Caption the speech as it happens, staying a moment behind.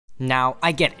Now,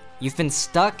 I get it. You've been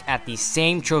stuck at the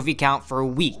same trophy count for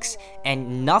weeks,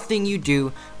 and nothing you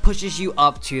do pushes you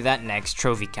up to that next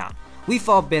trophy count. We've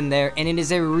all been there, and it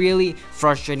is a really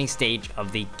frustrating stage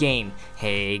of the game.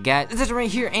 Hey guys, this is right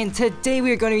here, and today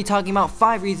we are going to be talking about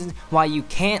 5 reasons why you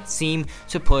can't seem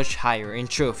to push higher in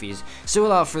trophies. So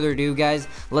without further ado guys,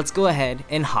 let's go ahead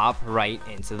and hop right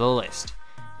into the list.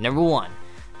 Number 1,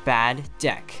 bad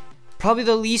deck. Probably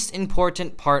the least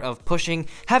important part of pushing,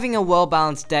 having a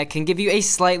well-balanced deck can give you a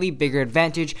slightly bigger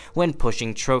advantage when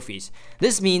pushing trophies.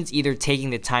 This means either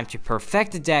taking the time to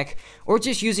perfect a deck, or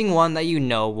just using one that you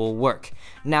know will work.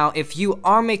 Now, if you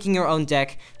are making your own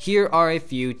deck, here are a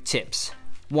few tips.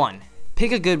 1.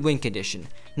 Pick a good win condition,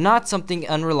 not something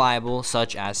unreliable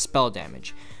such as spell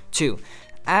damage. 2.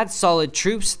 Add solid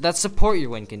troops that support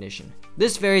your win condition.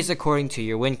 This varies according to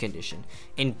your win condition.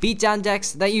 In beatdown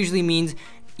decks, that usually means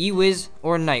E-Wiz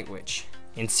or Night Witch.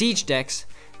 In siege decks,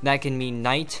 that can mean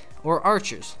Knight or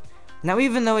Archers. Now,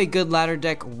 even though a good ladder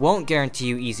deck won't guarantee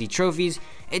you easy trophies,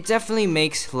 it definitely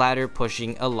makes ladder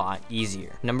pushing a lot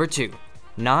easier. Number 2,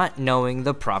 not knowing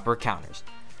the proper counters.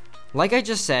 Like I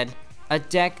just said, a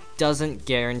deck doesn't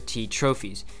guarantee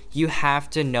trophies. You have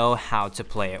to know how to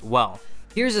play it well.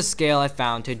 Here's a scale I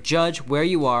found to judge where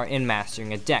you are in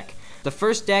mastering a deck. The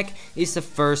first deck is to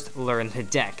first learn the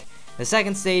deck. The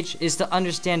second stage is to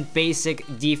understand basic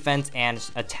defense and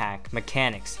attack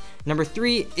mechanics. Number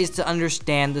 3 is to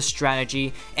understand the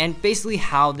strategy and basically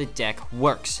how the deck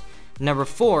works. Number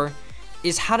 4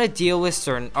 is how to deal with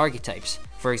certain archetypes.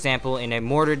 For example, in a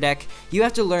mortar deck, you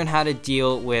have to learn how to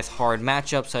deal with hard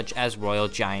matchups such as Royal,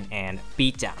 Giant, and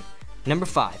Beatdown. Number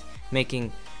 5,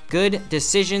 making good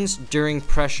decisions during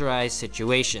pressurized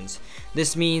situations.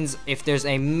 This means if there's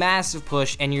a massive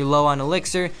push and you're low on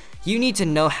elixir, you need to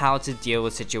know how to deal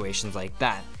with situations like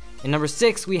that. And number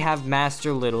 6, we have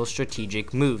master little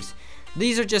strategic moves.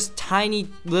 These are just tiny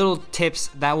little tips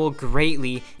that will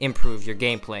greatly improve your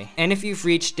gameplay. And if you've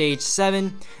reached stage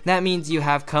 7, that means you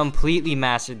have completely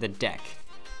mastered the deck.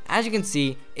 As you can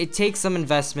see, it takes some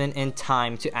investment and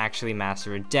time to actually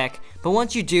master a deck, but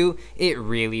once you do, it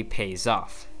really pays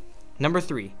off. Number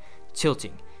 3,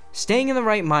 tilting. Staying in the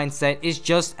right mindset is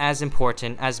just as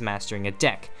important as mastering a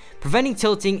deck. Preventing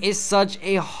tilting is such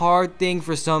a hard thing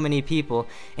for so many people,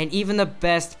 and even the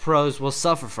best pros will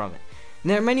suffer from it.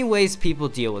 There are many ways people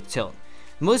deal with tilt.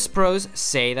 Most pros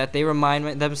say that they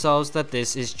remind themselves that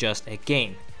this is just a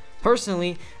game.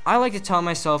 Personally, I like to tell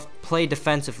myself play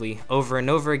defensively over and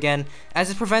over again,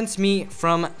 as it prevents me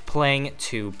from playing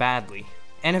too badly.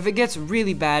 And if it gets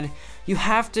really bad, you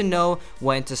have to know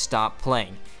when to stop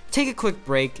playing. Take a quick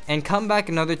break and come back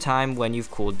another time when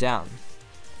you've cooled down.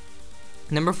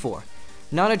 Number 4,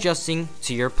 not adjusting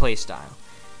to your playstyle.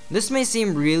 This may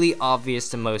seem really obvious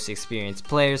to most experienced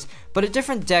players, but a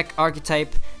different deck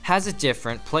archetype has a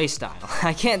different playstyle.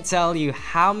 I can't tell you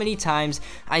how many times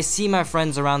I see my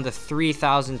friends around the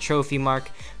 3,000 trophy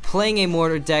mark playing a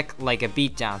mortar deck like a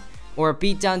beatdown, or a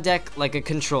beatdown deck like a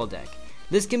control deck.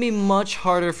 This can be much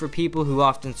harder for people who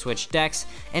often switch decks,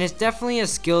 and it's definitely a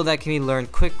skill that can be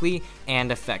learned quickly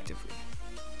and effectively.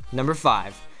 Number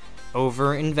 5,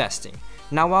 over-investing.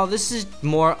 Now, while this is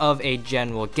more of a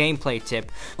general gameplay tip,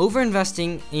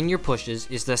 over-investing in your pushes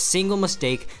is the single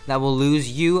mistake that will lose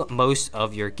you most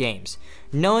of your games.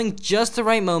 Knowing just the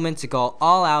right moment to go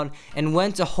all out and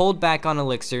when to hold back on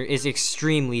elixir is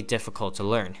extremely difficult to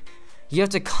learn. You have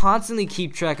to constantly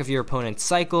keep track of your opponent's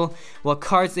cycle, what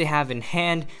cards they have in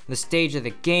hand, the stage of the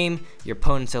game, your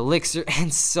opponent's elixir,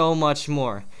 and so much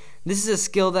more. This is a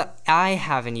skill that I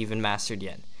haven't even mastered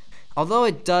yet. Although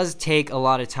it does take a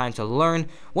lot of time to learn,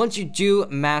 once you do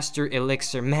master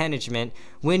elixir management,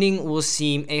 winning will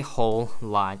seem a whole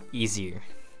lot easier.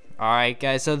 Alright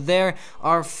guys, so there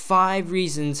are 5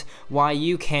 reasons why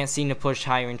you can't seem to push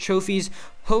higher in trophies.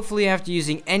 Hopefully after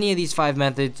using any of these 5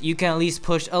 methods, you can at least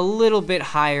push a little bit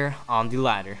higher on the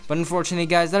ladder. But unfortunately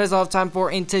guys, that is all I have time for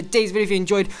in today's video. If you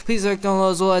enjoyed, please like down below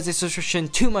as well as a subscription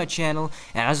to my channel.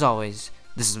 And as always,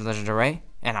 this is Legendaray,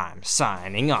 and I'm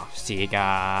signing off. See you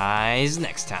guys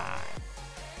next time.